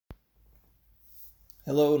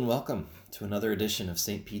Hello and welcome to another edition of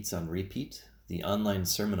St. Pete's on Repeat, the online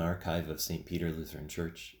sermon archive of St. Peter Lutheran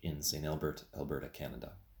Church in St. Albert, Alberta,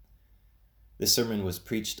 Canada. This sermon was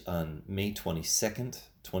preached on May 22nd,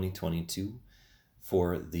 2022,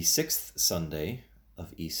 for the sixth Sunday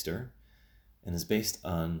of Easter, and is based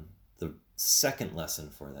on the second lesson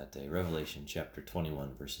for that day, Revelation chapter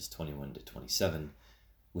 21, verses 21 to 27,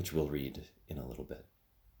 which we'll read in a little bit.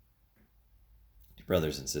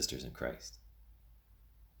 Brothers and sisters in Christ,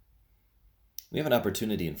 we have an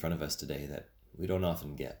opportunity in front of us today that we don't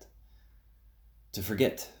often get. To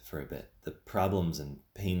forget for a bit the problems and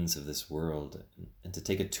pains of this world and to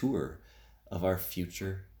take a tour of our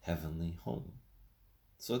future heavenly home.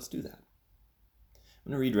 So let's do that.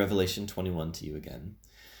 I'm going to read Revelation 21 to you again.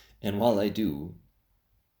 And while I do,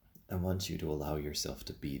 I want you to allow yourself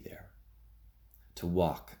to be there, to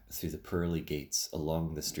walk through the pearly gates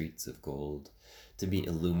along the streets of gold, to be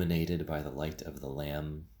illuminated by the light of the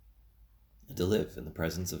Lamb, and to live in the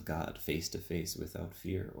presence of God face to face without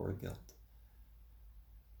fear or guilt.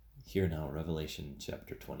 Hear now Revelation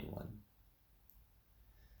chapter 21.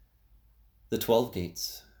 The 12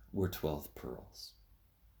 gates were 12 pearls,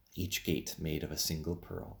 each gate made of a single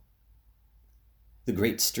pearl. The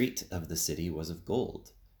great street of the city was of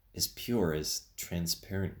gold, as pure as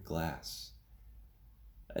transparent glass.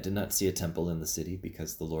 I did not see a temple in the city,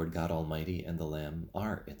 because the Lord God Almighty and the Lamb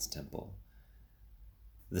are its temple.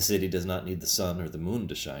 The city does not need the sun or the moon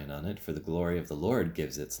to shine on it, for the glory of the Lord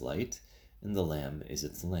gives its light, and the Lamb is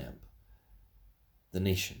its lamp. The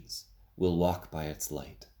nations will walk by its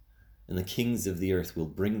light, and the kings of the earth will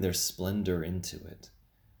bring their splendor into it.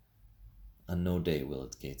 On no day will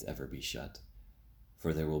its gates ever be shut,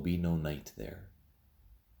 for there will be no night there.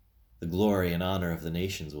 The glory and honor of the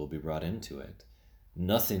nations will be brought into it.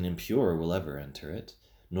 Nothing impure will ever enter it,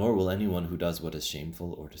 nor will anyone who does what is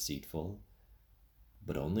shameful or deceitful,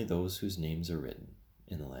 but only those whose names are written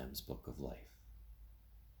in the Lamb's book of life.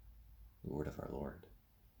 The word of our Lord.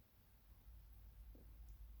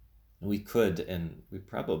 We could, and we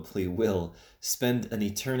probably will, spend an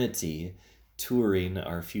eternity touring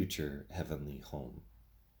our future heavenly home.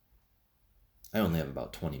 I only have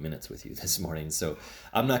about 20 minutes with you this morning, so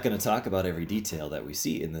I'm not going to talk about every detail that we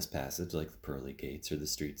see in this passage, like the pearly gates or the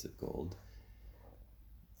streets of gold.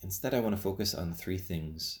 Instead, I want to focus on three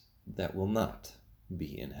things that will not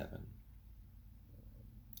be in heaven.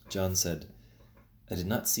 John said, I did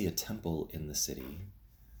not see a temple in the city,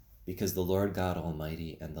 because the Lord God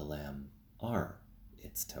Almighty and the Lamb are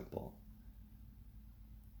its temple.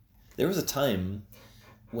 There was a time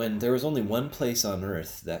when there was only one place on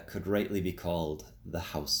earth that could rightly be called the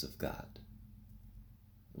house of God.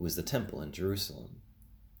 It was the temple in Jerusalem.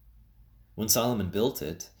 When Solomon built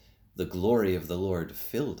it, the glory of the Lord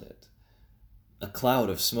filled it. A cloud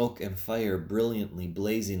of smoke and fire, brilliantly,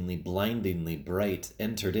 blazingly, blindingly bright,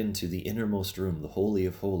 entered into the innermost room, the Holy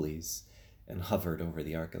of Holies, and hovered over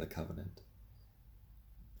the Ark of the Covenant.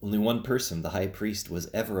 Only one person, the high priest, was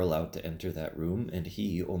ever allowed to enter that room, and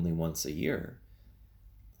he only once a year.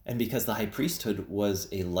 And because the high priesthood was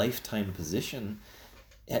a lifetime position,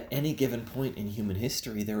 at any given point in human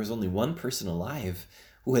history, there was only one person alive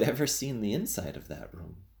who had ever seen the inside of that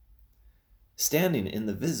room. Standing in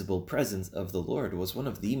the visible presence of the Lord was one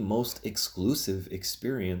of the most exclusive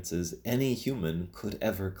experiences any human could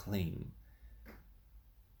ever claim.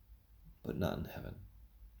 But not in heaven.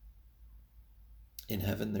 In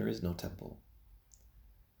heaven, there is no temple.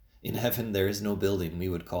 In heaven, there is no building we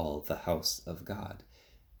would call the house of God.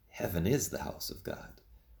 Heaven is the house of God.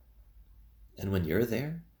 And when you're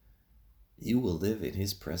there, you will live in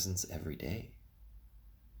his presence every day.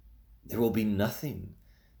 There will be nothing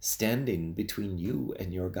standing between you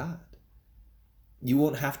and your God. You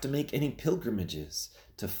won't have to make any pilgrimages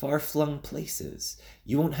to far-flung places.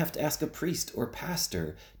 You won't have to ask a priest or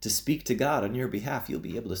pastor to speak to God on your behalf. You'll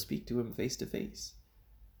be able to speak to him face to face.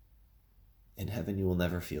 In heaven, you will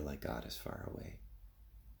never feel like God is far away.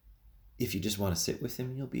 If you just want to sit with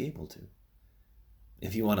him, you'll be able to.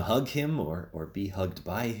 If you want to hug him or be hugged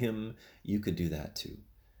by him, you could do that too.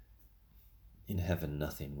 In heaven,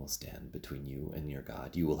 nothing will stand between you and your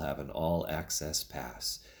God. You will have an all-access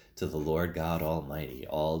pass to the Lord God Almighty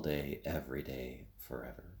all day, every day,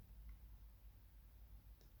 forever.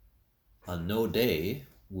 On no day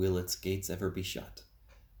will its gates ever be shut,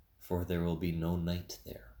 for there will be no night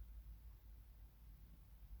there.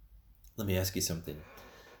 Let me ask you something.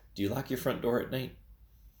 Do you lock your front door at night?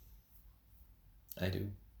 I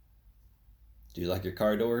do. Do you lock your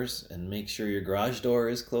car doors and make sure your garage door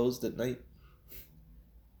is closed at night?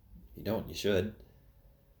 You don't, you should.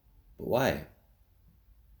 But why?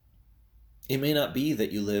 It may not be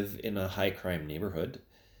that you live in a high crime neighborhood.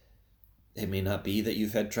 It may not be that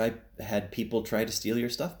you've had people try to steal your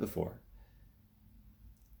stuff before.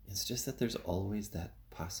 It's just that there's always that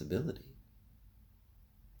possibility.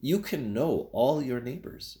 You can know all your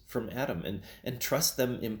neighbors from Adam and trust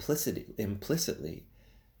them implicitly.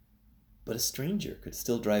 But a stranger could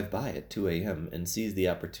still drive by at 2 a.m. and seize the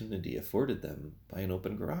opportunity afforded them by an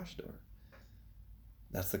open garage door.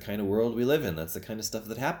 That's the kind of world we live in. That's the kind of stuff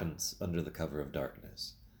that happens under the cover of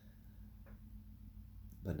darkness.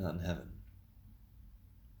 But not in heaven.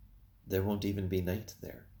 There won't even be night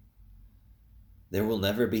there. There will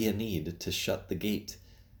never be a need to shut the gate,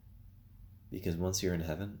 because once you're in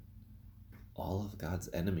heaven, all of God's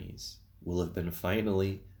enemies will have been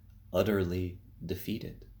finally, utterly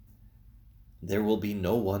defeated. There will be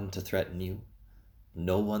no one to threaten you,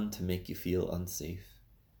 no one to make you feel unsafe.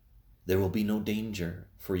 There will be no danger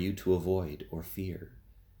for you to avoid or fear.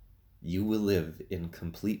 You will live in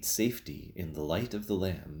complete safety in the light of the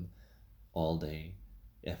Lamb all day,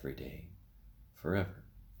 every day, forever.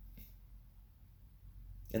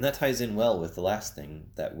 And that ties in well with the last thing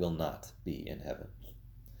that will not be in heaven.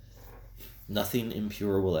 Nothing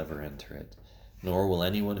impure will ever enter it, nor will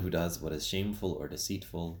anyone who does what is shameful or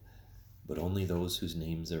deceitful, but only those whose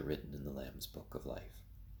names are written in the Lamb's book of life.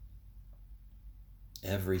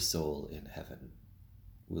 Every soul in heaven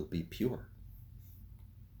will be pure.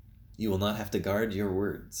 You will not have to guard your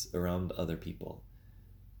words around other people.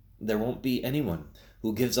 There won't be anyone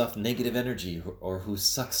who gives off negative energy or who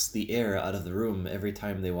sucks the air out of the room every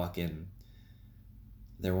time they walk in.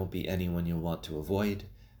 There won't be anyone you'll want to avoid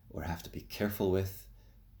or have to be careful with.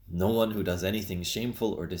 No one who does anything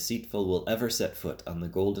shameful or deceitful will ever set foot on the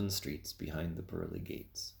golden streets behind the pearly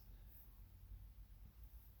gates.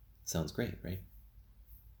 Sounds great, right?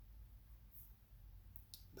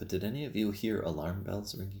 But did any of you hear alarm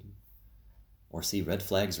bells ringing? Or see red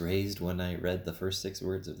flags raised when I read the first 6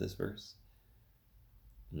 words of this verse?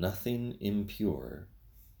 Nothing impure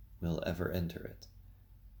will ever enter it.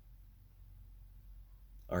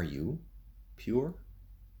 Are you pure?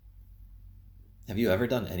 Have you ever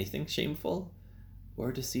done anything shameful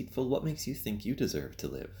or deceitful? What makes you think you deserve to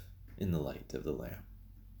live in the light of the Lamb?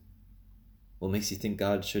 What makes you think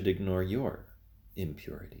God should ignore your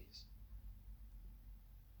impurities?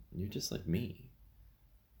 You're just like me.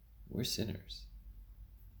 We're sinners.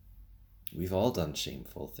 We've all done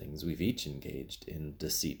shameful things. We've each engaged in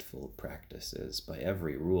deceitful practices. By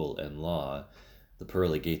every rule and law, the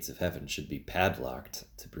pearly gates of heaven should be padlocked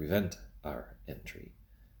to prevent our entry.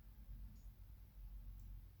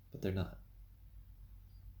 But they're not.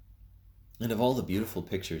 And of all the beautiful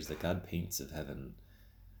pictures that God paints of heaven,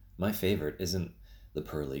 my favorite isn't the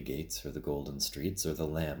pearly gates or the golden streets or the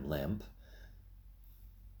lamb lamp.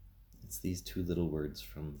 It's these 2 little words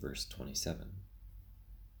from verse 27.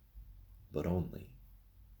 But only.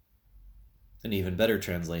 An even better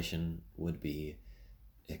translation would be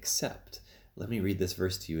except. Let me read this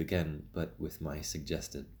verse to you again, but with my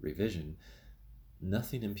suggested revision.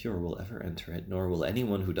 Nothing impure will ever enter it, nor will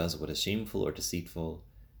anyone who does what is shameful or deceitful,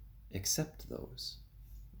 except those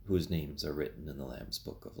whose names are written in the Lamb's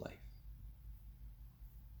book of life.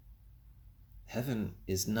 Heaven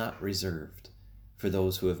is not reserved for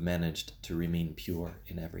those who have managed to remain pure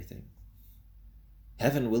in everything.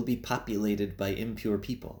 Heaven will be populated by impure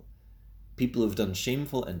people, people who've done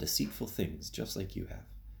shameful and deceitful things just like you have,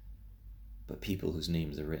 but people whose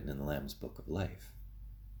names are written in the Lamb's book of life,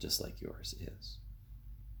 just like yours is.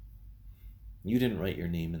 You didn't write your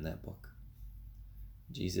name in that book.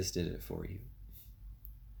 Jesus did it for you.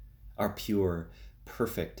 Our pure,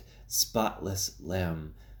 perfect, spotless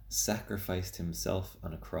Lamb sacrificed himself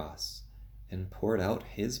on a cross and poured out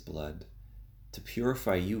his blood to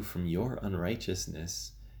purify you from your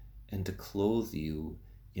unrighteousness and to clothe you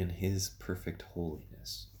in his perfect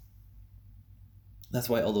holiness. That's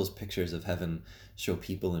why all those pictures of heaven show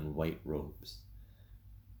people in white robes.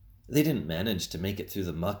 They didn't manage to make it through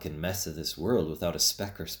the muck and mess of this world without a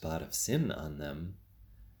speck or spot of sin on them.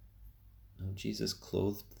 No, Jesus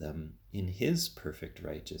clothed them in his perfect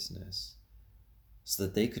righteousness so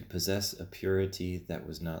that they could possess a purity that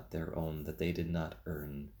was not their own, that they did not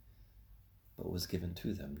earn, but was given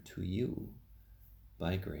to them, to you,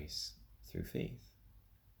 by grace through faith.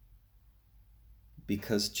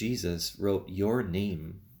 Because Jesus wrote your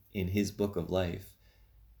name in his book of life,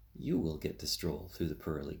 you will get to stroll through the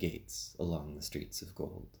pearly gates along the streets of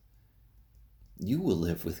gold. You will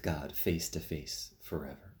live with God face to face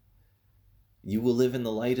forever. You will live in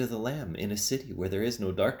the light of the Lamb in a city where there is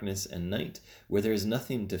no darkness and night, where there is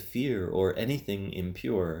nothing to fear or anything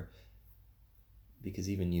impure, because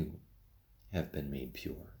even you have been made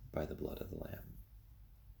pure by the blood of the Lamb.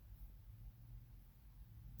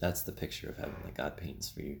 That's the picture of heaven that God paints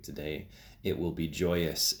for you today. It will be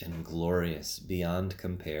joyous and glorious beyond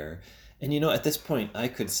compare. And at this point, I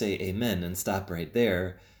could say amen and stop right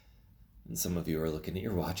there. And some of you are looking at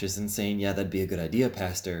your watches and saying, yeah, that'd be a good idea,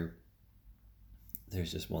 Pastor.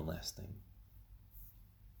 There's just one last thing.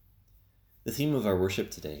 The theme of our worship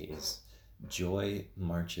today is joy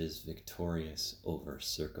marches victorious over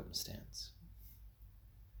circumstance.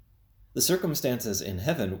 The circumstances in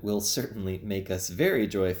heaven will certainly make us very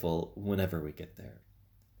joyful whenever we get there.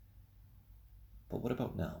 But what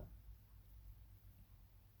about now?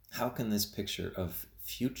 How can this picture of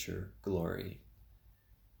future glory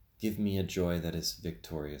give me a joy that is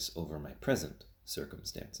victorious over my present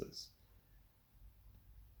circumstances?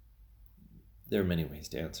 There are many ways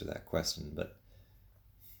to answer that question, but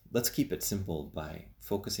let's keep it simple by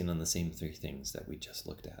focusing on the same three things that we just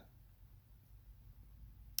looked at.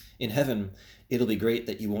 In heaven, it'll be great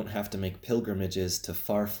that you won't have to make pilgrimages to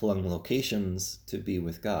far-flung locations to be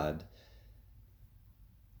with God.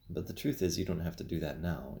 But the truth is, you don't have to do that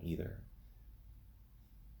now either.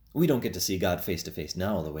 We don't get to see God face to face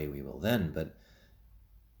now the way we will then, but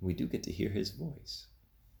we do get to hear his voice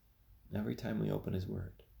every time we open his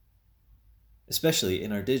word. Especially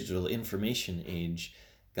in our digital information age,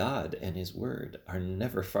 God and his word are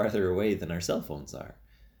never farther away than our cell phones are.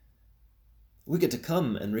 We get to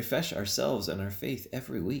come and refresh ourselves and our faith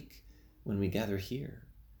every week when we gather here.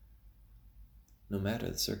 No matter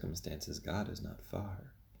the circumstances, God is not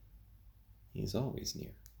far. He is always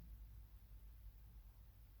near.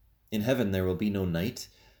 In heaven, there will be no night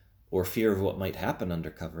or fear of what might happen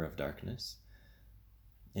under cover of darkness.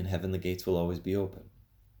 In heaven, the gates will always be open.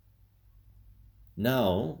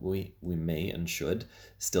 Now, we may and should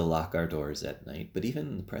still lock our doors at night, but even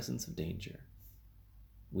in the presence of danger,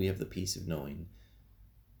 we have the peace of knowing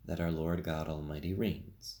that our Lord God Almighty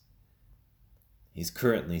reigns. He's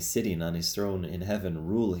currently sitting on his throne in heaven,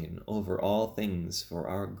 ruling over all things for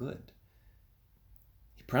our good.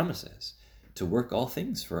 He promises to work all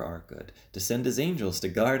things for our good, to send his angels to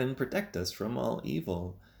guard and protect us from all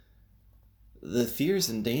evil. The fears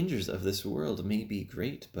and dangers of this world may be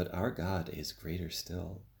great, but our God is greater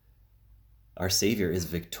still. Our Savior is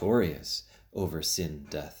victorious over sin,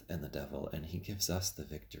 death, and the devil, and he gives us the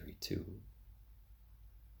victory too.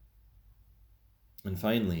 And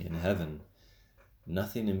finally, in heaven,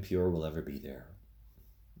 nothing impure will ever be there,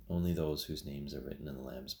 only those whose names are written in the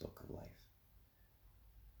Lamb's Book of Life.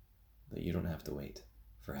 But you don't have to wait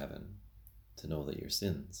for heaven to know that your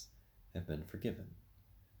sins have been forgiven.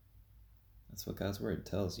 That's what God's word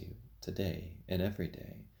tells you today and every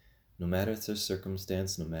day. No matter the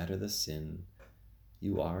circumstance, no matter the sin,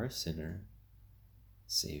 you are a sinner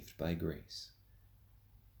saved by grace.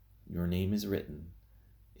 Your name is written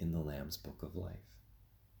in the Lamb's Book of Life.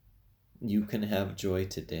 You can have joy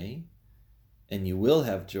today, and you will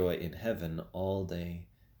have joy in heaven all day,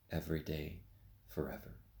 every day,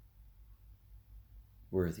 forever.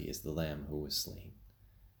 Worthy is the Lamb who was slain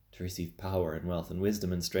to receive power and wealth and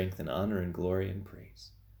wisdom and strength and honor and glory and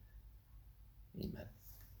praise. Amen.